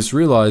Darth Plagueis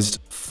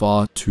realized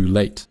far too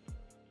late.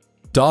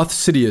 Darth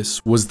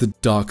Sidious was the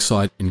dark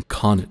side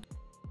incarnate.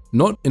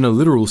 Not in a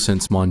literal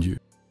sense, mind you,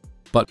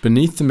 but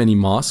beneath the many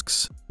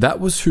masks, that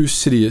was who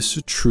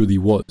Sidious truly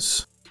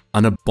was.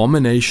 An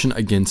abomination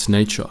against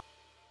nature.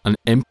 An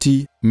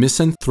empty,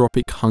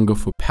 misanthropic hunger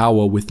for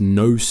power with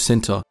no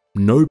center,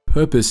 no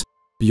purpose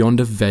beyond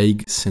a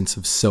vague sense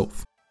of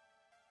self.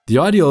 The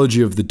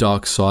ideology of the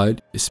dark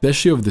side,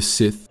 especially of the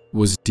Sith,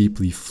 was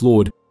deeply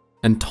flawed,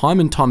 and time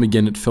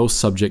again it fell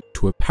subject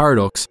to a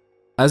paradox,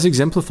 as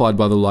exemplified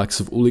by the likes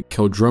of Ulic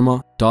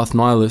Qel-Droma, Darth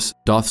Nihilus,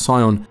 Darth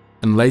Scion,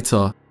 and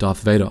later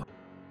Darth Vader.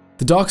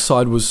 The dark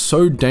side was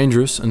so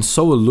dangerous and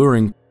so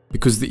alluring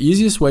because the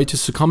easiest way to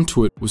succumb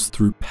to it was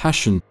through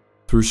passion,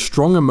 through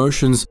strong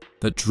emotions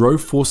that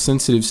drove Force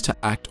sensitives to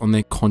act on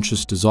their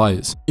conscious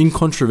desires, in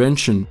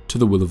contravention to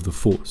the will of the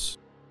Force.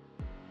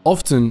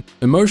 Often,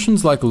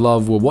 emotions like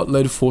love were what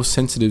led Force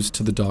sensitives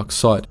to the dark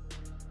side,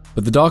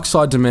 but the dark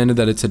side demanded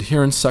that its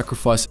adherents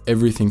sacrifice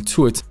everything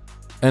to it,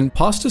 and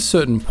past a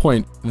certain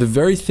point, the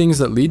very things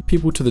that lead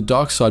people to the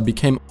dark side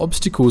became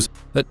obstacles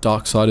that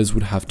darksiders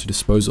would have to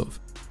dispose of.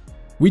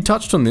 We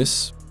touched on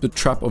this, the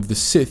trap of the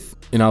Sith,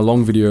 in our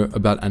long video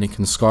about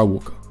Anakin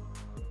Skywalker.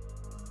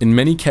 In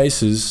many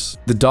cases,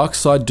 the dark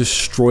side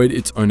destroyed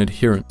its own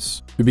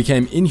adherents, who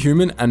became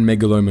inhuman and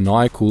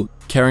megalomaniacal,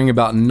 caring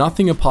about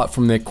nothing apart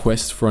from their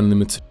quest for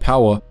unlimited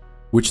power,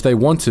 which they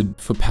wanted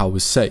for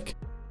power's sake.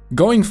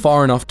 Going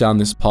far enough down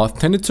this path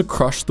tended to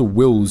crush the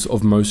wills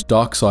of most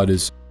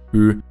darksiders,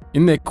 who,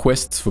 in their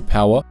quests for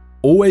power,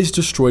 always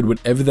destroyed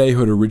whatever they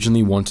had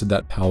originally wanted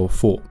that power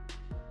for.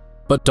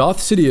 But Darth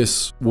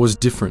Sidious was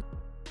different.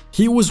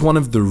 He was one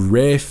of the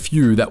rare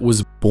few that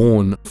was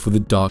born for the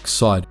dark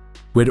side,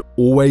 who had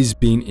always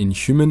been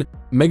inhuman,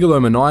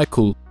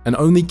 megalomaniacal, and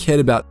only cared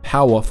about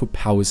power for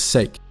power's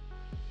sake.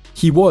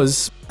 He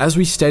was, as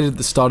we stated at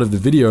the start of the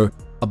video,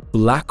 a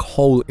black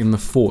hole in the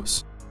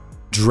Force,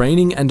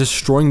 draining and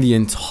destroying the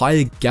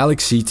entire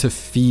galaxy to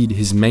feed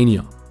his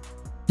mania.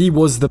 He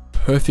was the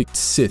perfect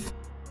Sith,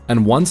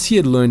 and once he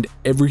had learned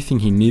everything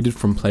he needed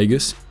from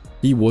Plagueis,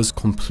 he was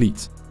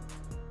complete.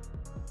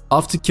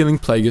 After killing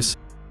Plagueis,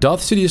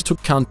 Darth Sidious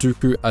took Count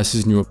Dooku as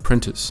his new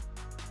apprentice.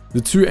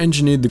 The two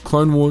engineered the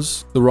Clone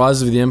Wars, the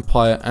rise of the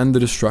Empire, and the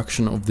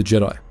destruction of the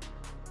Jedi.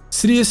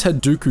 Sidious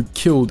had Dooku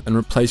killed and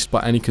replaced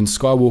by Anakin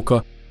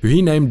Skywalker, who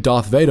he named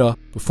Darth Vader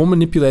before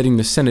manipulating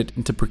the Senate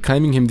into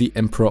proclaiming him the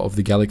Emperor of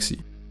the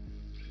Galaxy.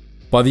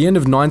 By the end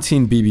of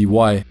 19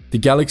 BBY, the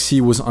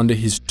galaxy was under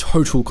his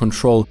total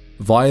control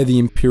via the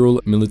Imperial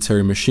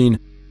military machine.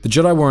 The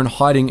Jedi were in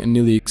hiding and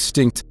nearly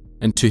extinct,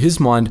 and to his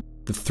mind,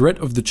 the threat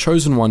of the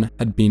Chosen One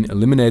had been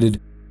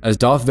eliminated, as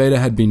Darth Vader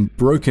had been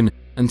broken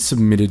and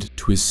submitted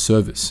to his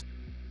service.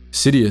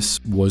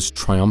 Sidious was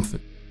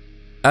triumphant.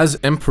 As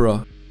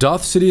Emperor,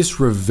 Darth Sidious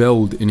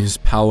reveled in his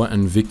power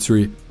and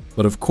victory,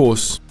 but of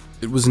course,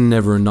 it was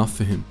never enough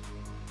for him.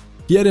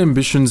 He had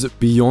ambitions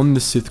beyond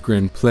the Sith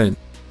Grand Plan.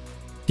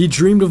 He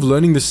dreamed of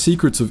learning the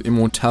secrets of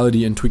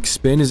immortality and to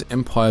expand his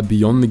empire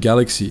beyond the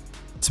galaxy,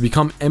 to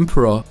become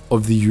Emperor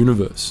of the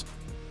universe.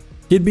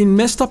 He had been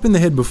messed up in the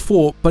head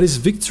before, but his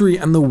victory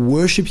and the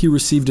worship he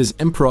received as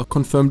Emperor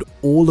confirmed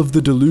all of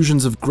the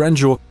delusions of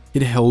grandeur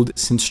he'd held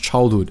since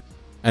childhood,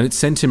 and it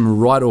sent him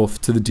right off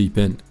to the deep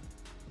end.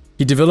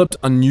 He developed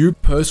a new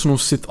personal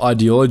Sith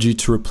ideology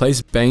to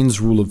replace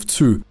Bane's rule of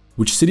two,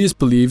 which Sidious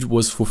believed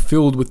was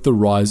fulfilled with the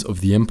rise of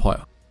the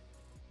Empire.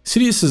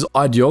 Sidious's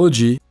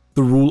ideology,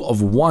 the rule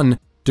of one,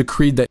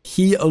 decreed that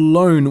he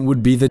alone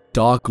would be the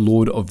Dark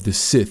Lord of the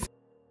Sith,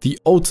 the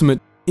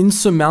ultimate,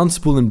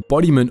 insurmountable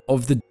embodiment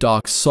of the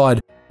dark side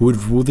who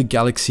would rule the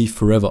galaxy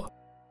forever.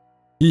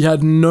 He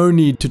had no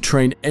need to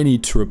train any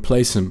to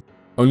replace him,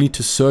 only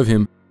to serve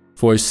him,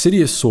 for as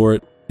Sidious saw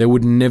it, there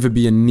would never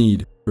be a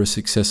need for a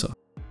successor.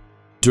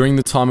 During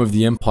the time of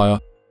the Empire,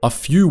 a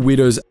few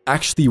weirdos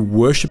actually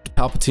worshipped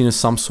Palpatine as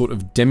some sort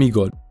of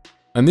demigod,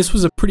 and this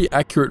was a pretty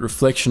accurate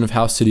reflection of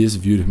how Sidious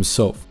viewed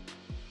himself.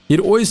 He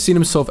had always seen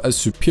himself as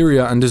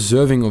superior and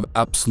deserving of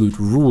absolute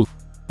rule,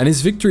 and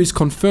his victories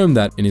confirmed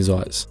that in his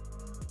eyes.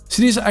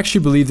 Sidious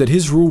actually believed that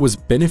his rule was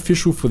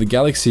beneficial for the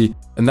galaxy,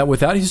 and that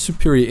without his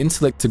superior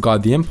intellect to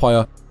guide the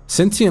Empire,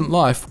 sentient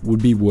life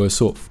would be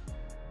worse off.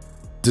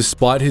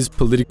 Despite his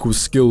political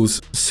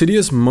skills,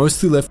 Sidious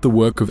mostly left the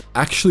work of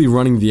actually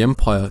running the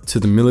Empire to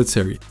the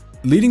military,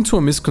 leading to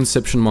a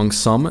misconception among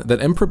some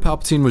that Emperor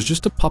Palpatine was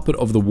just a puppet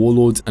of the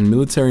warlords and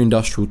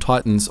military-industrial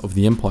titans of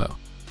the Empire,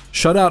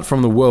 shut out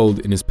from the world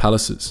in his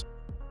palaces.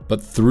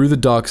 But through the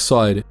dark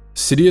side,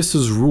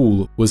 Sidious's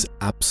rule was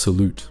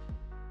absolute.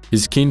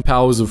 His keen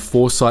powers of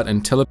foresight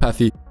and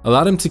telepathy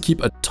allowed him to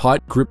keep a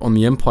tight grip on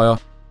the Empire,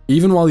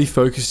 even while he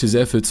focused his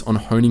efforts on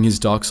honing his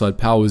dark side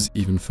powers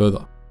even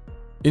further.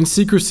 In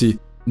secrecy,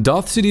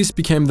 Darth Sidious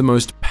became the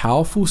most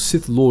powerful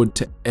Sith Lord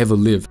to ever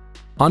live,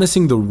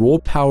 harnessing the raw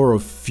power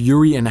of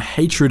fury and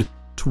hatred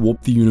to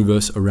warp the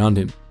universe around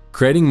him,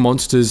 creating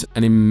monsters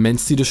and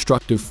immensely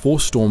destructive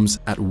force storms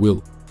at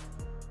will.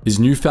 His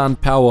newfound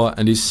power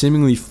and his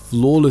seemingly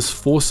flawless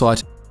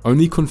foresight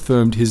only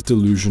confirmed his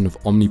delusion of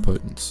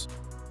omnipotence.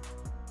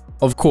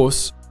 Of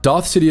course,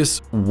 Darth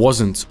Sidious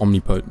wasn't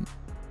omnipotent.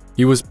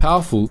 He was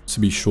powerful, to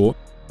be sure,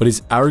 but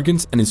his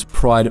arrogance and his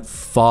pride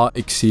far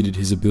exceeded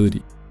his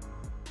ability.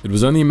 It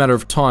was only a matter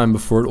of time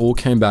before it all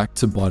came back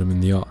to bite him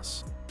in the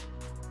ass.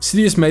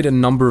 Sidious made a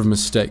number of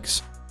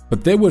mistakes,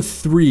 but there were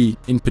three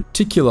in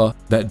particular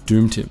that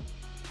doomed him.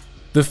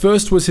 The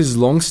first was his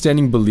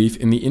long-standing belief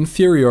in the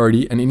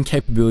inferiority and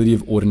incapability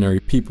of ordinary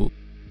people,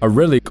 a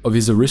relic of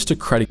his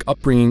aristocratic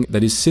upbringing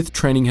that his Sith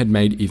training had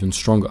made even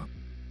stronger.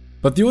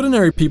 But the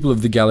ordinary people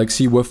of the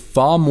galaxy were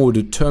far more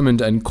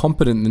determined and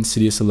competent than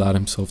Sidious allowed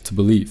himself to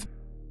believe,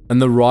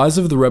 and the rise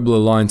of the Rebel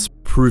Alliance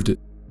proved it.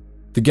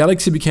 The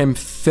galaxy became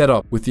fed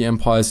up with the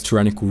Empire's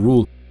tyrannical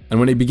rule, and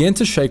when it began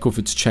to shake off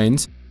its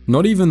chains,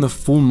 not even the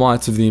full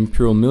might of the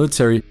Imperial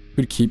military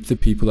could keep the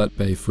people at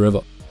bay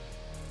forever.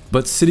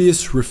 But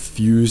Sidious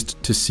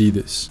refused to see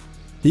this.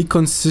 He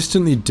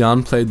consistently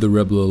downplayed the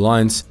Rebel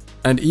Alliance,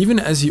 and even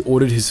as he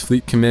ordered his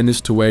fleet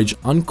commanders to wage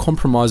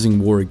uncompromising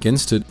war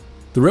against it,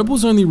 the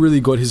rebels only really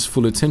got his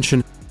full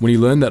attention when he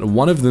learned that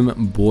one of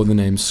them bore the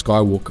name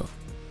Skywalker.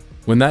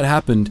 When that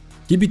happened,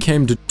 he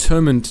became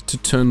determined to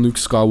turn Luke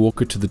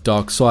Skywalker to the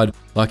dark side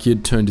like he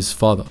had turned his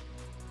father.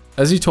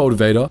 As he told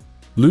Vader,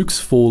 Luke's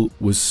fall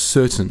was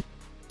certain.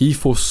 He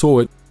foresaw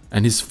it,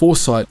 and his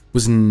foresight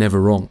was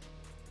never wrong.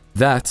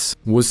 That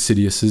was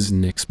Sidious's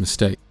next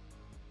mistake.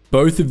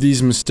 Both of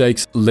these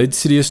mistakes led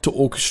Sidious to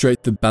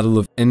orchestrate the Battle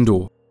of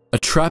Endor, a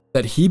trap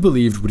that he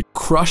believed would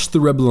crush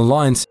the Rebel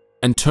Alliance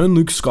and turn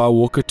Luke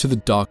Skywalker to the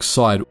dark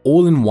side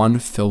all in one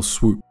fell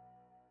swoop.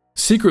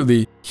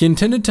 Secretly, he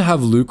intended to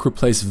have Luke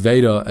replace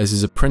Vader as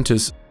his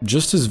apprentice,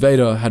 just as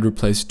Vader had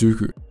replaced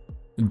Dooku.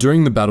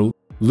 During the battle,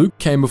 Luke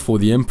came before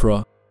the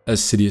Emperor,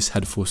 as Sidious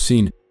had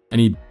foreseen, and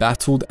he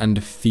battled and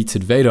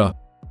defeated Vader,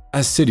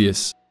 as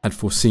Sidious had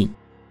foreseen.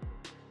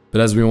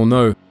 But as we all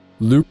know,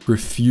 Luke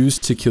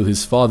refused to kill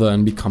his father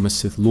and become a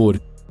Sith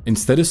Lord,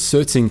 instead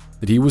asserting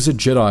that he was a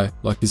Jedi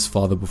like his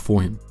father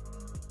before him.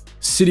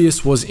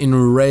 Sidious was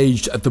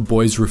enraged at the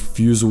boy's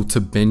refusal to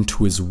bend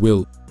to his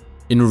will,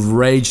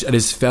 enraged at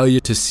his failure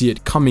to see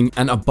it coming,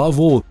 and above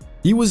all,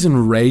 he was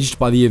enraged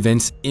by the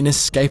event's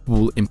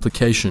inescapable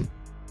implication,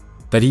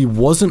 that he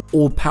wasn't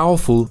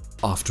all-powerful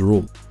after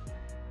all.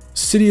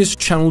 Sidious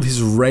channeled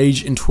his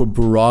rage into a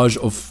barrage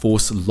of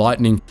Force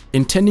lightning,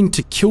 intending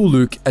to kill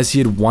Luke as he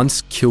had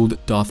once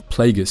killed Darth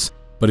Plagueis,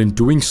 but in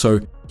doing so,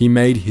 he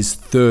made his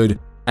third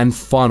and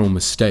final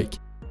mistake.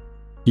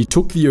 He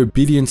took the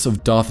obedience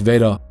of Darth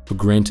Vader for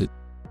granted.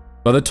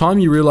 By the time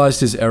he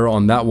realized his error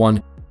on that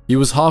one, he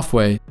was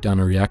halfway down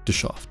a reactor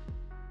shaft.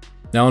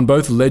 Now in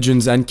both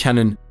Legends and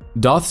canon,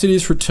 Darth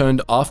Sidious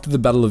returned after the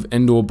Battle of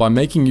Endor by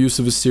making use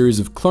of a series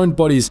of cloned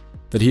bodies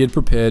that he had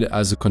prepared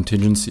as a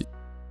contingency.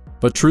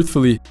 But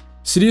truthfully,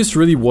 Sidious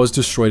really was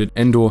destroyed at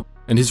Endor,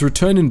 and his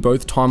return in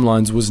both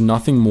timelines was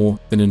nothing more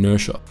than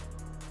inertia.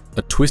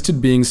 A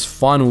twisted being's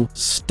final,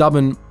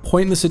 stubborn,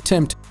 pointless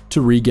attempt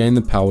to regain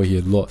the power he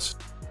had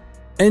lost.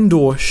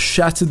 Endor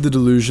shattered the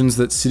delusions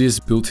that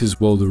Sidious built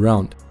his world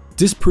around,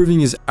 disproving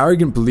his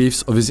arrogant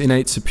beliefs of his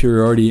innate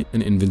superiority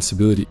and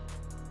invincibility.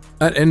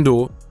 At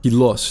Endor, he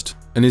lost,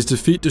 and his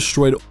defeat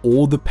destroyed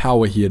all the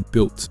power he had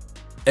built,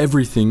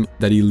 everything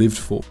that he lived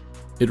for.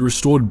 It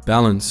restored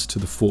balance to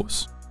the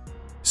Force.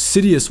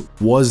 Sidious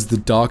was the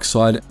dark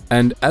side,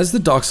 and as the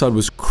dark side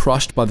was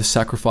crushed by the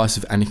sacrifice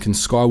of Anakin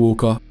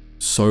Skywalker,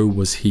 so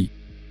was he.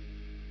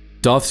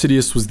 Darth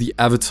Sidious was the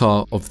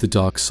avatar of the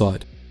dark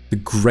side, the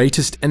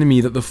greatest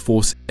enemy that the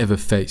Force ever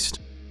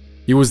faced.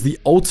 He was the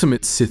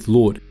ultimate Sith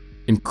Lord,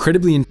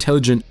 incredibly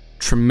intelligent,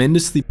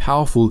 tremendously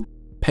powerful,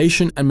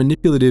 patient and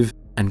manipulative,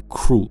 and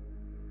cruel.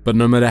 But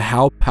no matter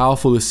how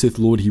powerful a Sith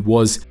Lord he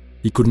was,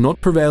 he could not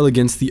prevail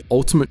against the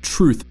ultimate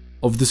truth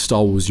of the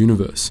Star Wars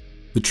universe.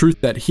 The truth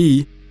that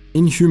he,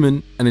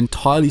 inhuman and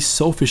entirely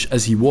selfish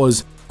as he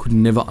was, could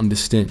never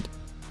understand.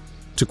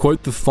 To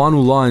quote the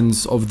final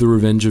lines of the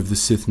Revenge of the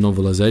Sith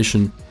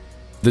novelization,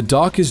 "The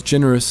dark is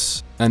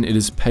generous and it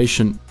is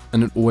patient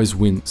and it always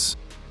wins,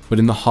 but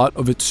in the heart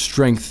of its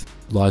strength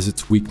lies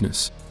its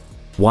weakness.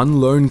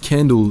 One lone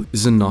candle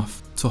is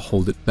enough to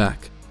hold it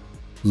back.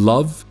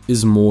 Love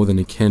is more than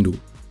a candle.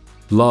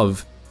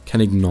 Love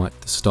can ignite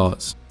the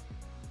stars."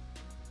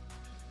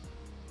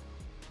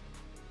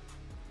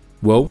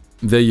 Well,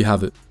 there you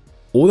have it.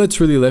 All that's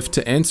really left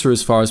to answer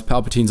as far as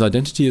Palpatine's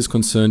identity is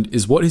concerned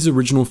is what his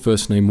original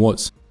first name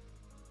was.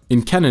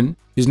 In canon,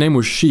 his name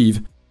was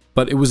Sheev,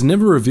 but it was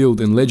never revealed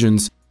in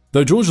Legends,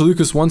 though George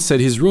Lucas once said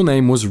his real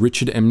name was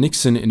Richard M.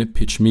 Nixon in a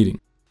pitch meeting.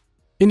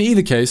 In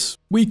either case,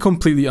 we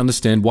completely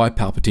understand why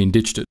Palpatine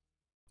ditched it.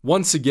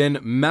 Once again,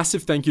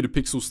 massive thank you to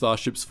Pixel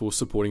Starships for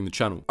supporting the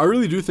channel. I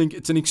really do think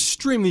it's an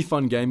extremely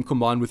fun game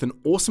combined with an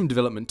awesome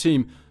development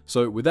team,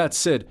 so with that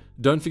said,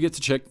 don't forget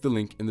to check the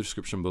link in the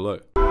description below.